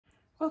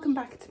Welcome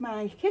back to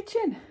my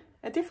kitchen,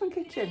 a different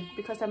kitchen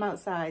because I'm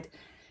outside.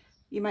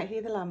 You might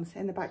hear the lambs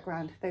in the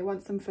background. They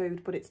want some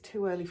food, but it's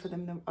too early for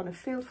them. They're on a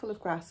field full of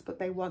grass, but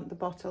they want the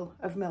bottle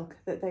of milk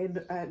that they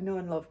know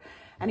and love.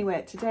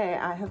 Anyway, today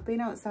I have been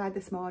outside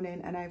this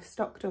morning and I've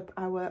stocked up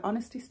our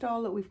honesty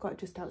stall that we've got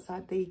just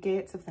outside the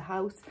gates of the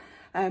house.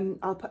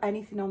 I'll put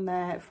anything on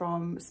there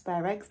from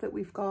spare eggs that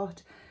we've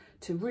got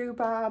to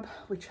rhubarb,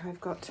 which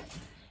I've got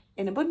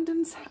in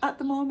abundance at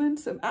the moment,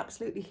 some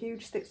absolutely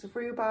huge sticks of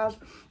rhubarb,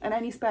 and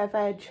any spare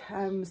veg,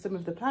 some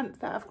of the plants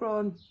that I've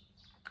grown,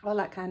 all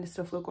that kind of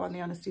stuff will go on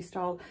the honesty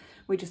stall.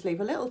 We just leave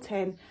a little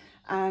tin,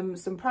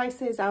 some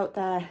prices out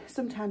there.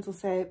 Sometimes we'll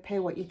say pay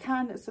what you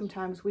can,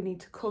 sometimes we need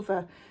to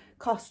cover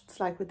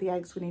costs, like with the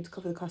eggs we need to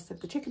cover the cost of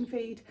the chicken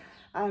feed,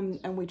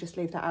 and we just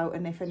leave that out,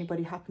 and if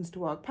anybody happens to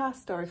walk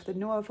past or if they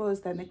know of us,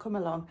 then they come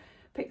along,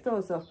 pick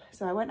those up.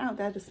 So I went out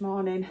there this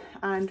morning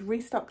and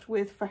restocked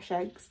with fresh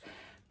eggs.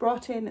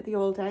 Brought in the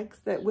old eggs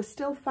that were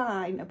still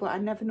fine, but I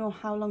never know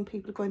how long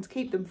people are going to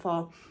keep them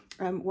for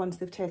once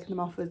they've taken them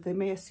off us. They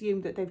may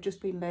assume that they've just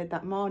been laid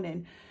that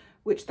morning,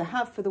 which they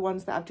have for the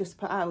ones that I've just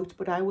put out,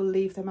 but I will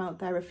leave them out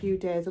there a few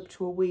days, up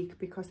to a week,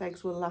 because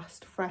eggs will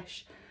last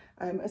fresh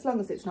as long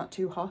as it's not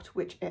too hot,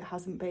 which it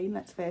hasn't been,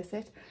 let's face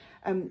it,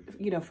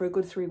 you know, for a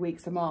good 3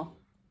 weeks or more.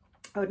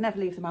 I would never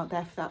leave them out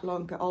there for that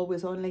long. They're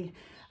always only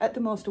at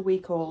the most a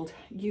week old.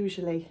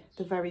 Usually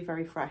they're very,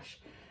 very fresh.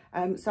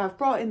 So I've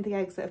brought in the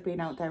eggs that have been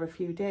out there a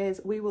few days.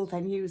 We will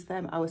then use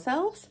them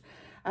ourselves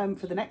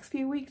for the next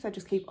few weeks. I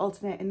just keep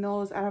alternating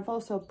those. And I've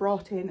also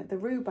brought in the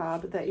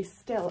rhubarb that is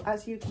still,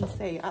 as you can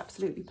see,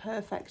 absolutely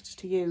perfect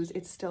to use.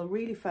 It's still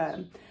really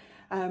firm,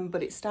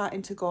 but it's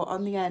starting to go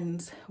on the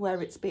ends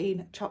where it's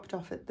been chopped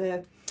off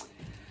at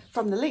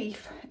from the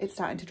leaf. It's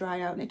starting to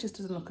dry out and it just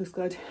doesn't look as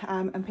good,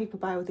 and people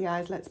buy with the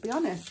eyes, let's be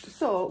honest.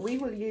 So we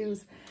will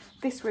use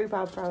this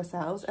rhubarb for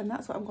ourselves, and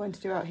that's what I'm going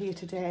to do out here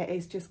today,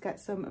 is just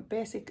get some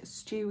basic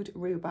stewed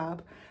rhubarb.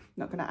 I'm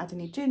not going to add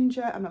any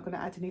ginger, I'm not going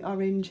to add any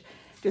orange,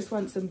 just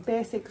want some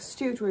basic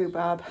stewed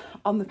rhubarb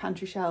on the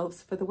pantry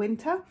shelves for the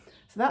winter.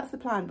 So that's the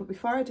plan. But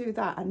before I do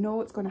that, I know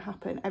what's going to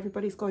happen.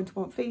 Everybody's going to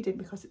want feeding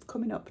because it's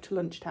coming up to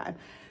lunchtime.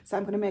 So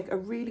I'm going to make a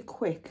really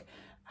quick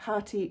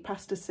hearty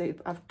pasta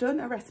soup. I've done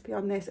a recipe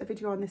on this, a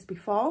video on this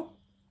before.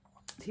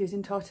 It's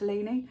using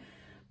tortellini.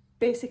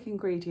 Basic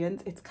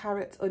ingredients, it's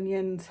carrots,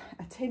 onions,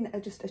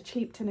 just a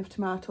cheap tin of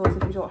tomatoes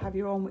if you don't have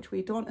your own, which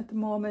we don't at the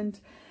moment,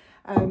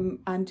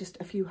 and just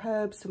a few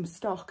herbs, some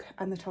stock,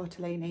 and the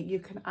tortellini. You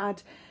can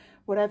add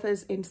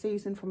whatever's in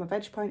season from a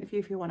veg point of view.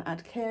 If you want to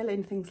add kale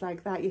in, things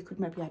like that, you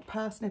could maybe add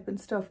parsnip and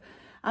stuff.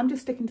 I'm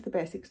just sticking to the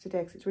basics today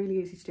because it's really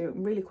easy to do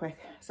and really quick.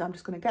 So I'm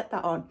just going to get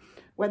that on.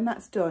 When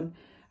that's done,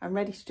 I'm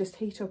ready to just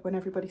heat up when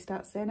everybody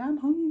starts saying I'm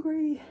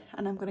hungry,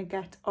 and I'm going to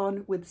get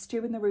on with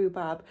stewing the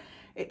rhubarb.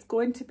 It's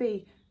going to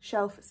be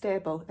shelf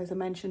stable. As I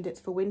mentioned, it's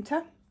for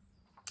winter,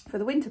 for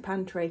the winter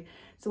pantry.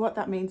 So what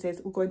that means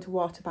is we're going to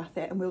water bath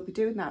it, and we'll be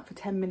doing that for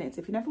 10 minutes.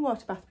 If you never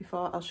water bath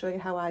before, I'll show you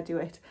how I do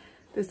it.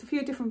 There's a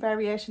few different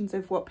variations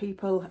of what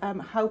people,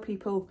 how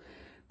people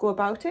go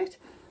about it,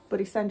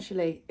 but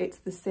essentially it's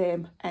the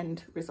same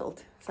end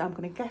result. So I'm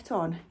going to get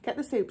on, get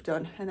the soup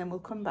done, and then we'll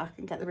come back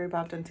and get the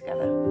rhubarb done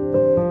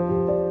together.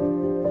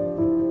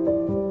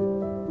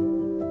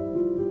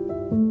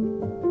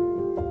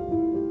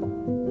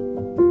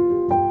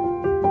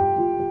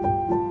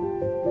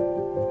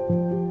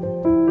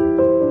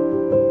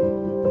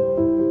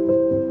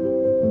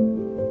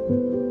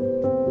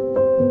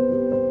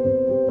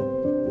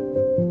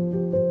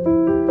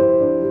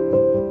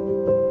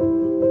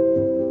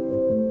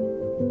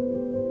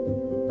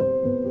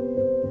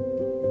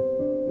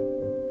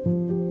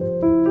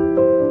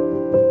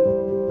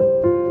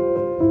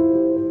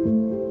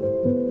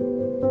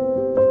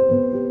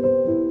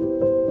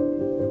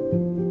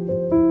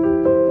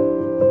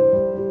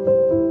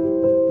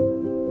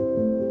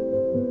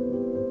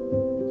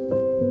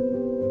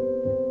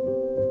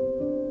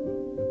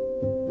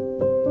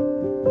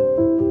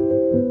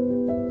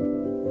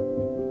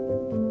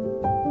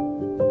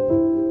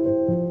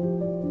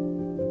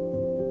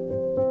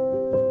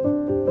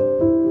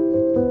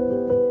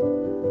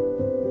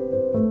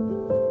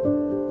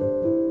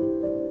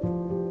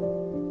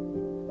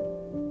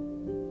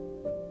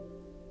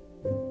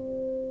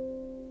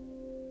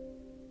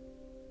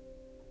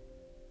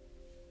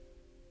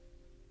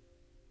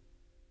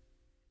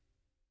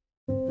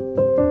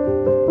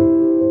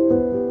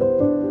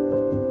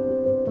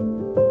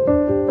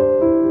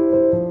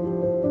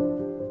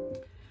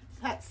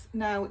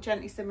 Now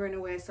gently simmering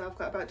away, so I've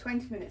got about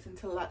 20 minutes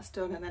until that's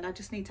done, and then I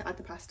just need to add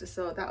the pasta,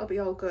 so that'll be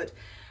all good.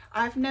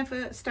 I've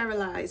never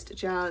sterilised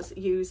jars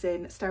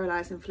using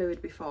sterilising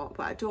fluid before,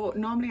 but I don't,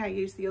 normally I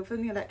use the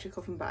oven, the electric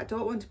oven, but I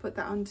don't want to put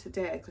that on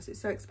today because it's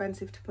so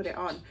expensive to put it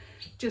on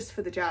just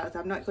for the jars.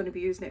 I'm not going to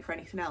be using it for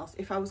anything else.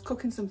 If I was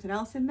cooking something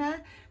else in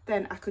there,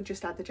 then I could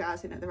just add the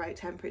jars in at the right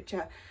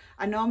temperature.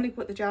 I normally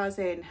put the jars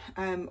in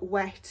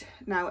wet.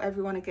 Now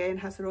everyone again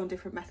has their own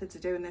different methods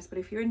of doing this, but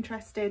if you're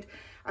interested,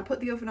 I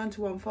put the oven on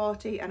to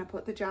 140 and and I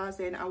put the jars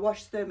in. I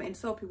wash them in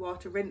soapy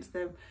water, rinse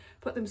them,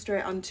 put them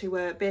straight onto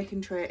a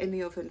baking tray in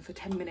the oven for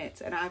 10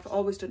 minutes. And I've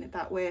always done it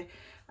that way.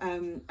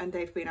 And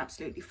they've been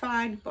absolutely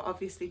fine, but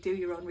obviously do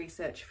your own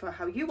research for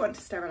how you want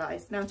to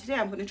sterilise. Now today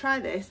I'm going to try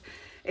this.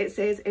 It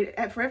says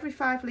for every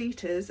 5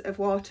 litres of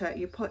water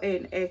you put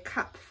in a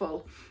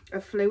capful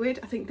of fluid.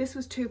 I think this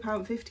was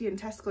 £2.50 in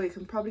Tesco. You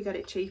can probably get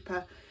it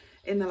cheaper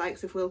in the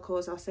likes of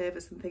Wilko's or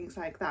Savers and things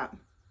like that.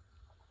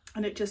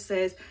 And it just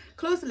says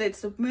close the lid,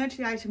 submerge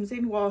the items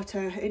in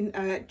water,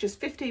 in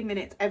just 15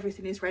 minutes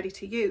everything is ready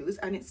to use,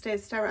 and it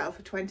stays sterile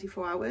for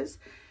 24 hours.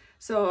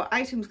 So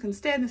items can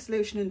stay in the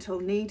solution until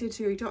needed,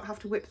 so you don't have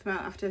to whip them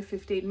out after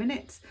 15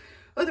 minutes.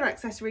 Other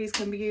accessories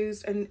can be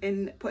used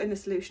and put in the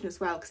solution as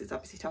well, because it's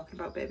obviously talking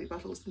about baby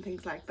bottles and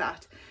things like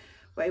that.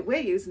 But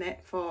we're using it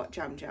for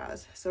jam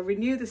jars. So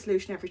renew the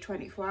solution every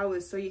 24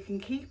 hours, so you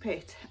can keep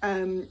it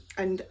and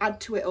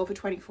add to it over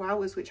 24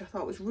 hours, which I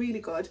thought was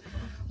really good.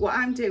 What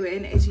I'm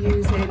doing is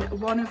using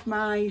one of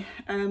my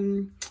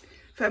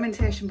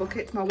fermentation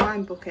buckets, my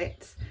wine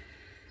buckets.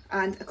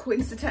 And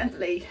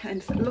coincidentally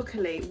and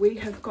luckily we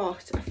have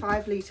got a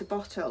 5 litre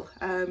bottle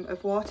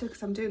of water,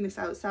 because I'm doing this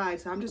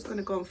outside, so I'm just going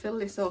to go and fill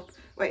this up.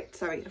 Wait,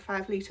 sorry, a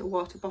 5 litre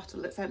water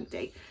bottle that's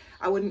empty.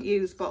 I wouldn't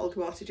use bottled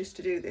water just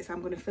to do this.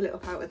 I'm going to fill it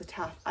up out of the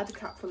tap, add a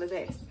capful of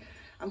this.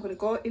 I'm going to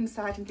go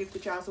inside and give the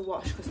jars a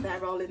wash because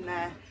they're all in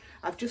there.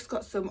 I've just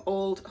got some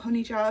old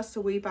honey jars,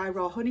 so we buy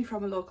raw honey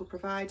from a local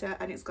provider,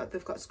 and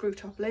they've got screw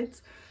top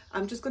lids.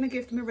 I'm just going to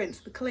give them a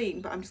rinse. They're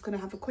clean, but I'm just going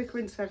to have a quick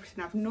rinse of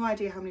everything. I have no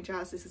idea how many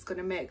jars this is going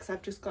to make, because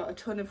I've just got a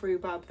ton of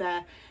rhubarb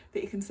there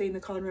that you can see in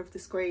the corner of the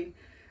screen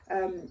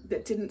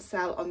that didn't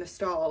sell on the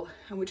stall,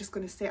 and we're just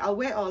going to see. I'll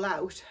wait all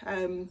out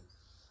and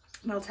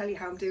I'll tell you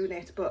how I'm doing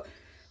it, but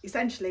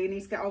essentially I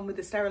need to get on with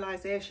the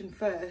sterilisation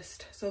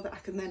first so that I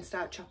can then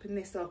start chopping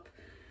this up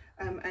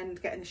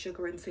and getting the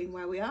sugar and seeing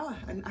where we are.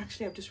 And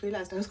actually I've just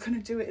realised I was going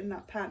to do it in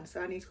that pan,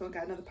 so I need to go and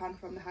get another pan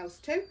from the house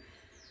too.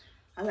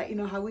 I'll let you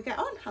know how we get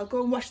on. I'll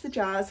go and wash the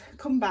jars,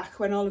 come back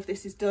when all of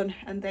this is done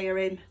and they are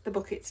in the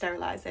bucket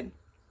sterilising.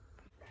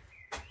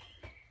 I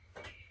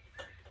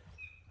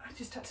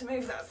just had to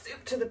move that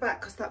soup to the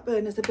back because that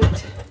burner's a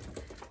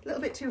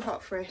little bit too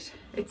hot for it.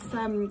 It's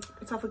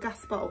off a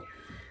gas bottle,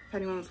 if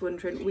anyone's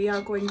wondering. We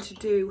are going to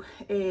do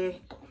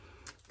a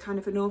kind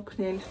of an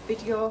opening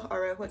video,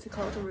 or a, what's it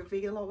called, a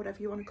reveal or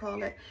whatever you want to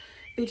call it,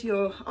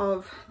 video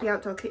of the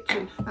outdoor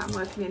kitchen that I'm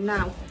working in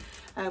now.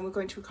 We're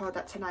going to record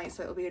that tonight,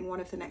 so it'll be in one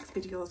of the next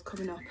videos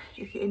coming up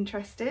if you're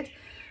interested.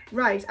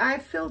 Right,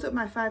 I've filled up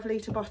my 5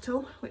 litre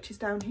bottle, which is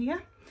down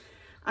here,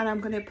 and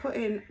I'm going to put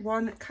in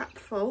 1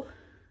 capful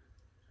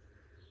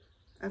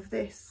of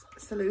this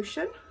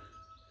solution.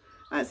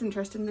 That's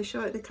interesting.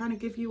 They kind of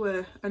give you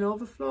an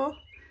overflow.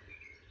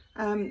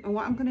 And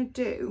what I'm going to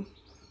do,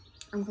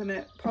 I'm going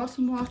to pour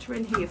some water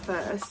in here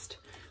first,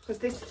 because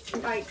this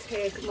might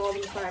take more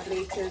than 5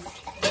 litres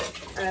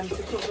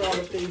to cover all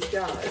of these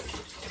jars.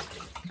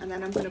 And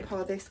then I'm going to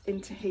pour this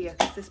into here,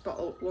 because this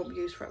bottle won't be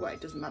used for it. Well,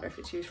 it doesn't matter if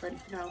it's used for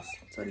anything else.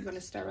 It's only going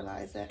to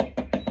sterilise it.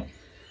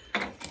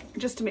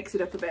 Just to mix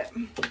it up a bit.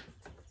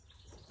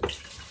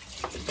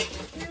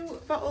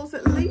 2 bottles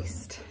at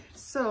least.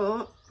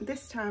 So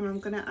this time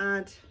I'm going to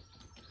add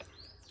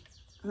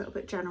a little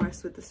bit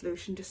generous with the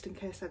solution, just in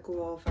case I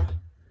go over.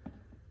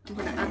 I'm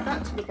going to add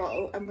that to the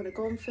bottle. I'm going to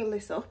go and fill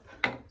this up.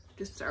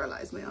 Just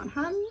sterilise my own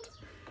hand.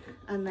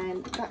 And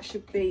then that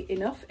should be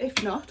enough.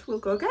 If not, we'll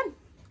go again.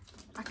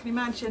 I can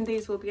imagine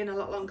these will be in a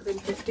lot longer than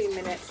 15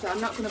 minutes, so I'm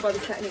not going to bother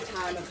setting a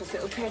timer because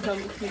it'll take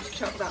longer for me to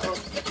chop that up,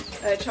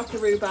 chop the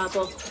rhubarb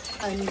up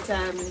and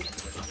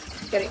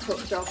get it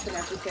cooked off and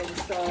everything.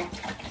 So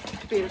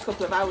it'll be a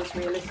couple of hours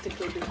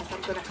realistically, because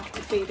I'm going to have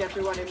to feed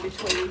everyone in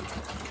between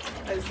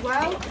as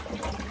well.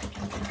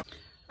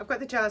 I've got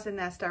the jars in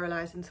there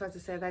sterilising, so as I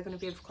say, they're going to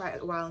be in for quite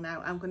a while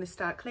now. I'm going to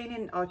start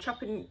cleaning or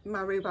chopping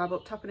my rhubarb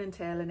up, topping and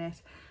tailing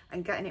it,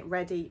 and getting it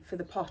ready for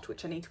the pot,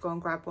 which I need to go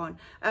and grab one.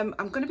 I'm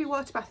going to be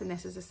water bathing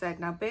this, as I said.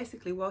 Now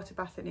basically water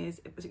bathing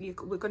is,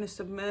 we're going to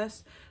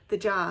submerge the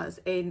jars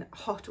in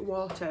hot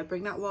water,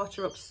 bring that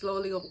water up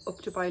slowly up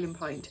to boiling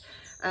point,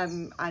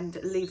 and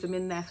leave them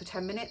in there for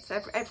 10 minutes.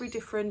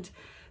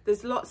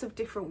 There's lots of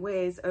different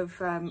ways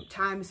of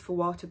times for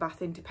water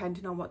bathing,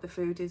 depending on what the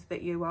food is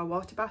that you are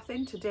water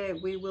bathing. Today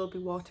we will be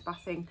water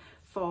bathing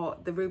for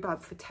the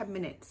rhubarb for 10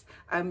 minutes.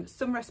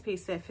 Some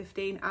recipes say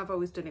 15. I've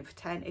always done it for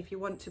 10. If you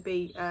want to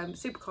be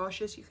super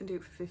cautious, you can do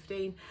it for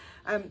 15.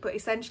 But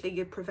essentially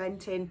you're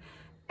preventing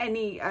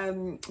any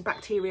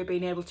bacteria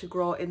being able to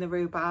grow in the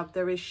rhubarb.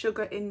 There is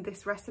sugar in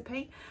this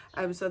recipe,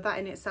 so that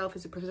in itself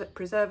is a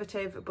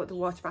preservative, but the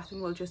water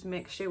bathing will just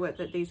make sure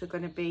that these are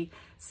going to be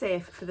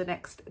safe for the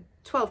next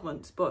 12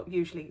 months, but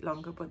usually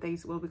longer, but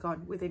these will be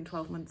gone within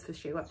 12 months for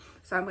sure.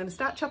 So I'm going to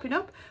start chopping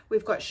up.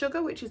 We've got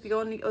sugar, which is the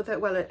only other,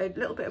 well, a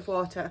little bit of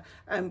water,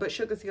 but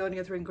sugar's the only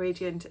other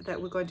ingredient that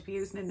we're going to be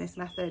using in this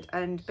method.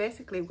 And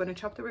basically we're going to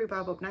chop the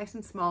rhubarb up nice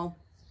and small,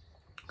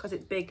 because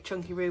it's big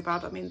chunky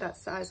rhubarb. I mean, that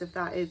size of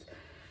that is,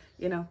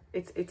 you know,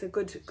 it's a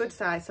good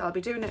size. So I'll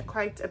be doing it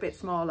quite a bit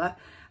smaller,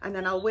 and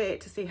then I'll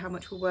wait to see how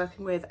much we're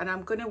working with. And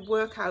I'm going to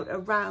work out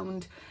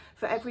around,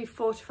 for every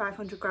 400 to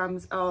 500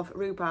 grams of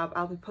rhubarb,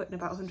 I'll be putting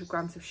about 100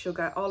 grams of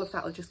sugar. All of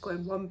that will just go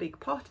in one big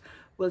pot.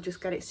 We'll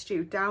just get it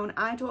stewed down.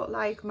 I don't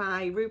like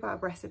my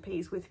rhubarb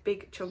recipes with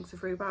big chunks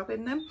of rhubarb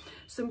in them.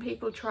 Some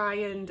people try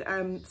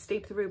and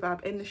steep the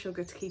rhubarb in the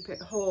sugar to keep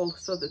it whole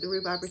so that the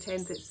rhubarb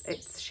retains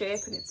its shape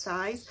and its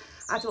size.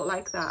 I don't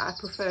like that. I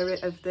prefer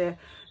it of the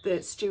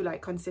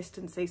stew-like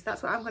consistency. So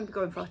that's what I'm going to be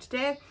going for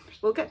today.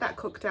 We'll get that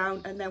cooked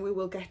down and then we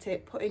will get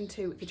it put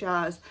into the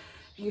jars.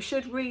 You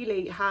should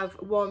really have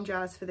warm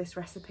jars for this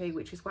recipe,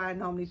 which is why I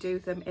normally do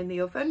them in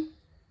the oven.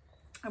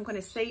 I'm going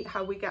to see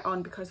how we get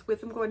on, because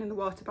with them going in the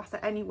water bath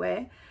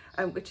anyway,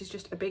 which is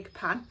just a big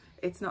pan,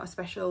 it's not a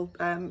special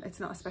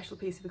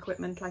piece of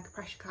equipment like a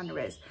pressure canner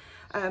is.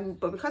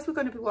 But because we're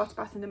going to be water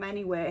bathing them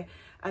anyway,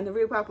 and the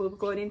rhubarb will be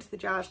going into the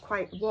jars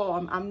quite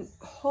warm, I'm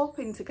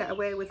hoping to get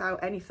away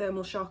without any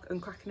thermal shock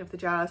and cracking of the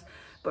jars.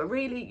 But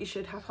really, you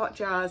should have hot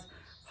jars,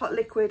 hot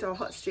liquid or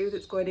hot stew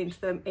that's going into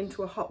them,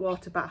 into a hot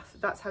water bath.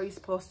 That's how you're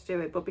supposed to do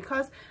it. But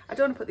because I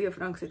don't want to put the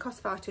oven on because it costs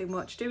far too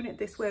much, doing it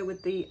this way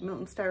with the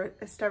Milton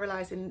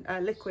sterilising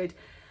liquid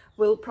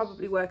will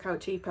probably work out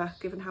cheaper,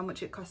 given how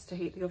much it costs to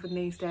heat the oven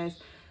these days.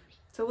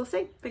 So we'll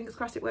see, fingers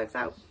crossed it works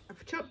out.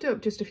 I've chopped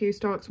up just a few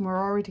stalks and we're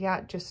already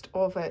at just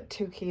over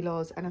 2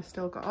 kilos, and I've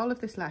still got all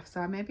of this left, so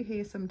I may be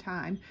here some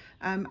time.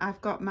 I've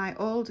got my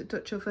old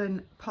Dutch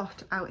oven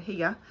pot out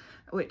here,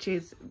 which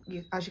is,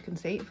 as you can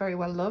see, very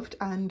well loved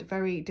and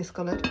very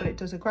discoloured, but it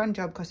does a grand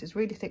job because it's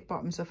really thick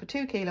bottom. So for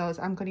 2 kilos,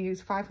 I'm going to use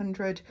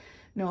 400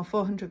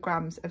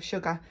 grams of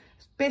sugar.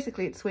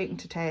 Basically, it's sweetened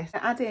to taste. I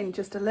add in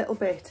just a little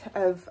bit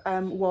of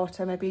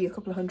water, maybe a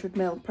couple of 100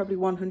 ml, probably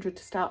 100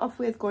 to start off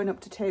with, going up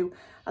to 2.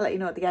 I'll let you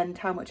know at the end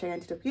how much I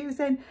ended up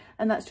using,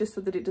 and that's just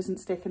so that it doesn't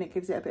stick and it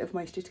gives it a bit of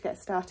moisture to get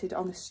started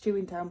on the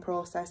stewing down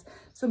process.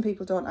 Some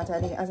people don't add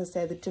any, as I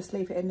say, they just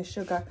leave it in the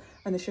sugar,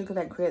 and the sugar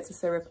then creates a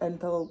syrup, and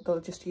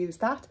they'll just use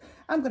that.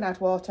 I'm going to add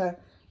water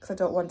because I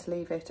don't want to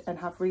leave it and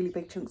have really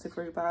big chunks of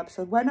rhubarb.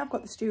 So when I've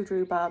got the stewed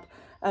rhubarb,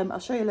 I'll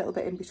show you a little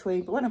bit in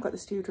between, but when I've got the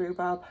stewed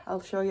rhubarb,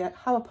 I'll show you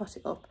how I pot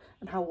it up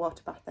and how I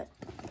water bath it.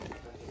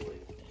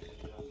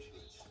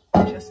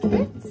 Just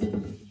fits.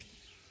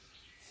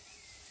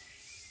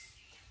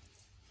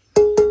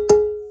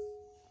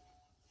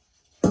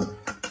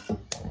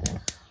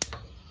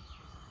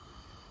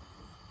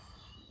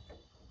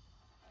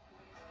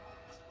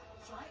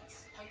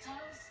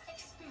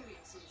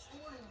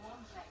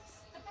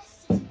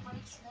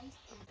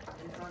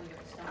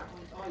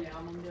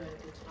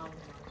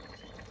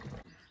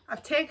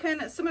 I've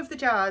taken some of the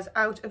jars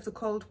out of the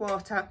cold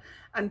water,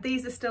 and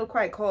these are still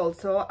quite cold.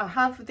 So I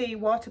have the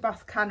water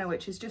bath canner,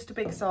 which is just a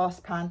big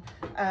saucepan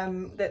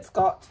that's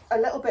got a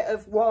little bit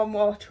of warm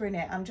water in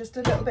it. I'm just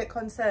a little bit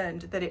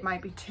concerned that it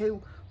might be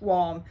too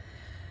warm.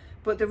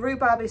 But the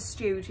rhubarb is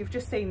stewed, you've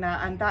just seen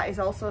that, and that is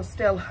also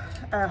still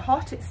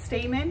hot, it's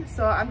steaming.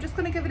 So I'm just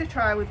going to give it a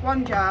try with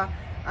one jar.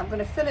 I'm going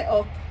to fill it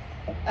up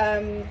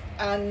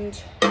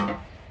and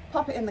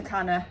pop it in the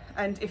canner,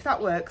 and if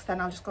that works, then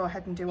I'll just go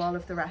ahead and do all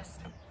of the rest.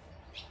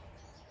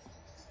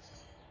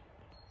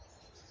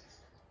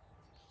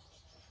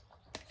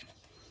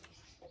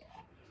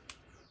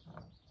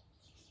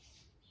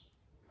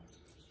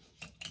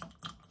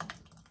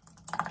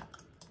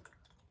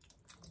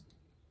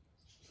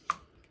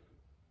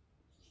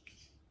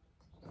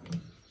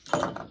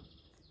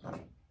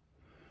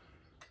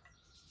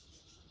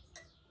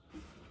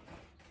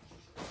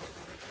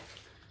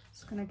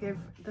 Going to give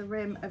the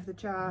rim of the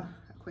jar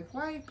a quick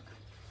wipe,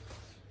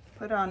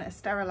 put on a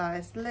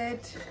sterilised lid,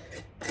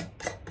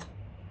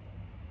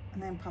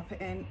 and then pop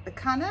it in the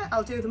canner.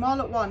 I'll do them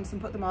all at once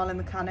and put them all in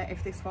the canner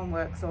if this one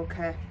works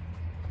okay.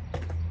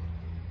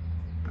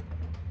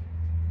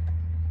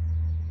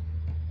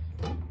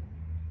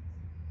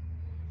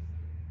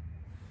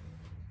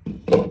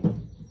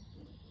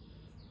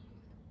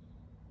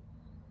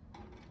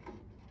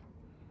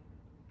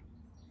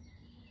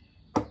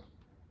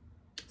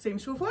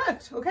 Seems to have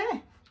worked.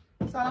 Okay,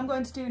 so all I'm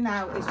going to do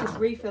now is just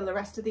refill the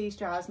rest of these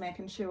jars,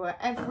 making sure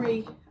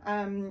every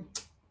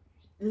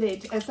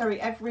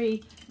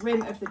every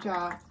rim of the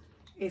jar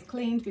is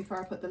cleaned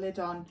before I put the lid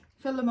on.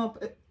 Fill them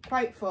up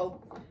quite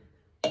full.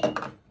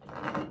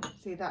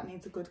 See, that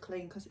needs a good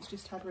clean because it's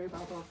just had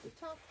rhubarb over the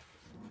top.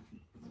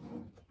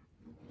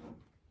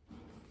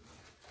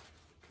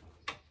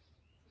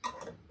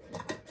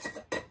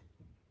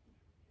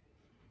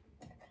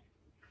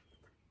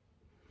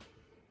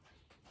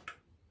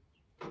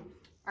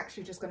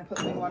 Actually just going to put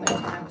them in one at a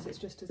time because it's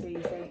just as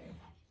easy,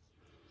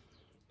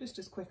 just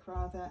as quick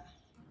rather.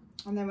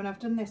 And then when I've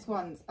done this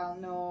once, I'll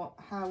know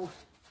how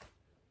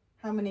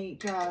many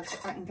jars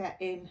I can get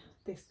in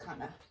this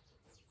canner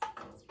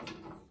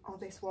or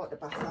this water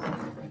bath.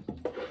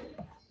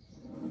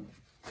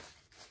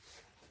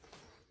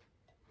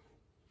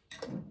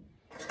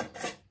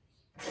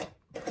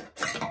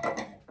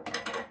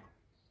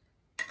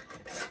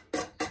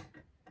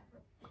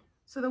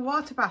 So So the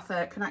water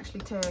bather can actually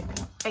take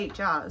 8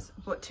 jars,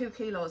 but 2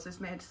 kilos has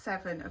made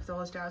 7 of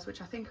those jars,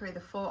 which I think are either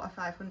 400 or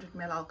 500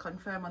 ml. I'll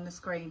confirm on the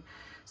screen.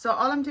 So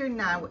all I'm doing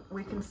now,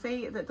 we can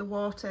see that the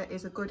water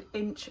is a good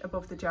inch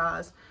above the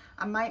jars.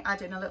 I might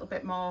add in a little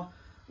bit more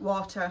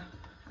water,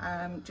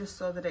 just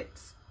so that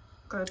it's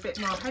got a bit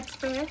more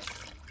headspace.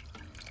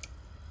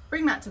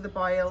 Bring that to the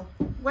boil.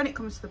 When it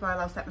comes to the boil,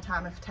 I'll set my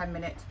timer for 10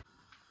 minutes.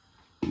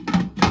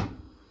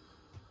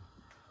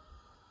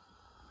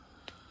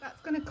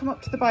 Going to come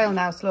up to the boil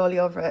now slowly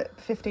over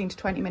 15 to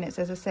 20 minutes.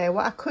 As I say,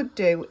 what I could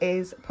do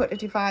is put a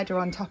divider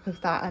on top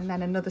of that and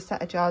then another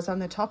set of jars on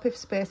the top if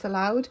space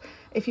allowed.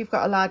 If you've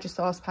got a larger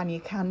saucepan, you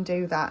can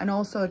do that. And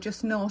also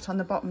just note on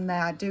the bottom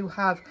there, I do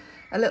have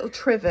a little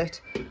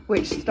trivet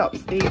which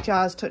stops the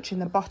jars touching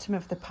the bottom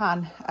of the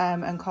pan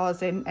and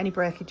causing any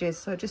breakages.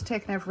 So just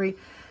taking every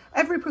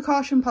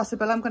precaution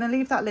possible. I'm going to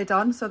leave that lid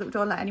on so that we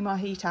don't let any more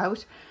heat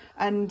out.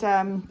 And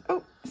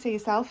oh, see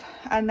yourself.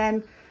 And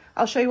then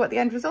I'll show you what the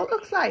end result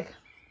looks like.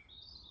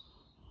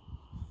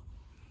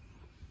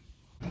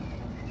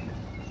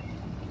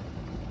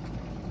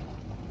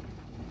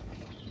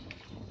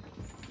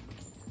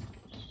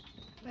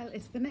 Well,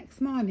 it's the next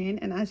morning,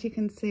 and as you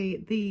can see,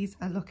 these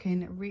are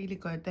looking really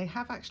good. They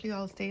have actually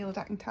all sealed.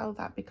 I can tell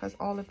that because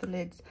all of the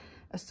lids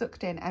are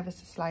sucked in ever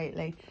so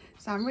slightly.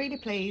 So I'm really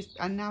pleased,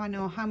 and now I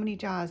know how many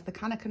jars the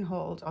canner can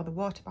hold, or the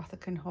water bather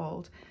can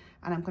hold.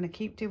 And I'm going to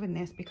keep doing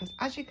this because,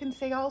 as you can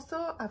see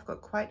also, I've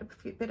got quite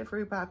a bit of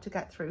rhubarb to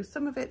get through.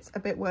 Some of it's a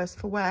bit worse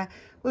for wear.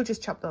 We'll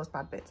just chop those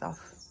bad bits off.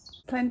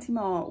 Plenty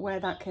more where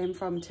that came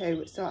from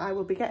too. So I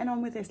will be getting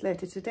on with this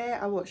later today.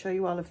 I won't show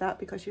you all of that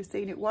because you've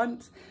seen it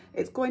once.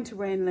 It's going to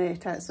rain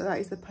later, so that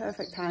is the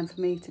perfect time for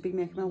me to be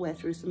making my way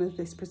through some of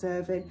this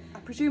preserving. I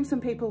presume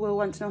some people will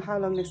want to know how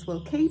long this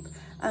will keep.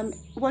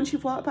 Once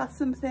you've water bathed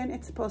something,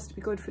 it's supposed to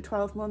be good for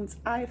 12 months.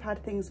 I've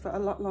had things for a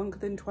lot longer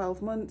than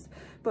 12 months,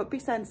 but be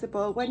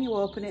sensible when you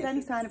open it. If there's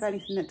any sign of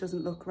anything that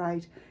doesn't look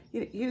right,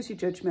 use your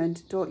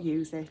judgment, don't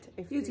use it.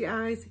 Use your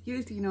eyes,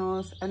 use your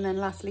nose, and then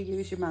lastly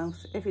use your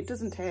mouth. If it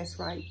doesn't taste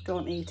right,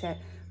 don't eat it.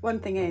 One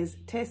thing is,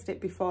 taste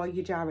it before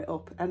you jar it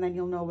up, and then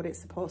you'll know what it's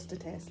supposed to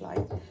taste like.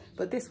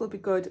 But this will be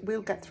good.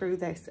 We'll get through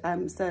this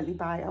certainly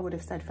by, I would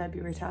have said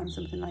February time,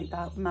 something like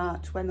that,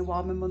 March, when the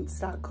warmer months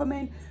start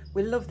coming.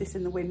 We love this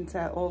in the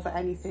winter over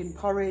anything,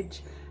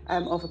 porridge,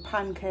 over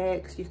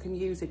pancakes. You can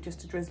use it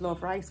just to drizzle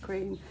over ice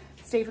cream.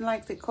 Stephen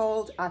likes it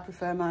cold. I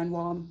prefer mine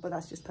warm, but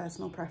that's just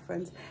personal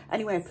preference.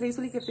 Anyway, please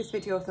will you give this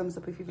video a thumbs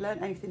up if you've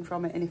learned anything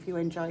from it and if you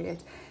enjoy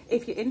it.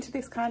 If you're into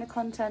this kind of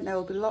content, there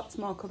will be lots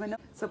more coming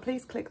up. So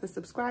please click the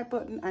subscribe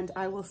button and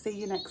I will see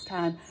you next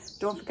time.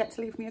 Don't forget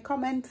to leave me a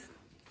comment.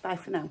 Bye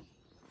for now.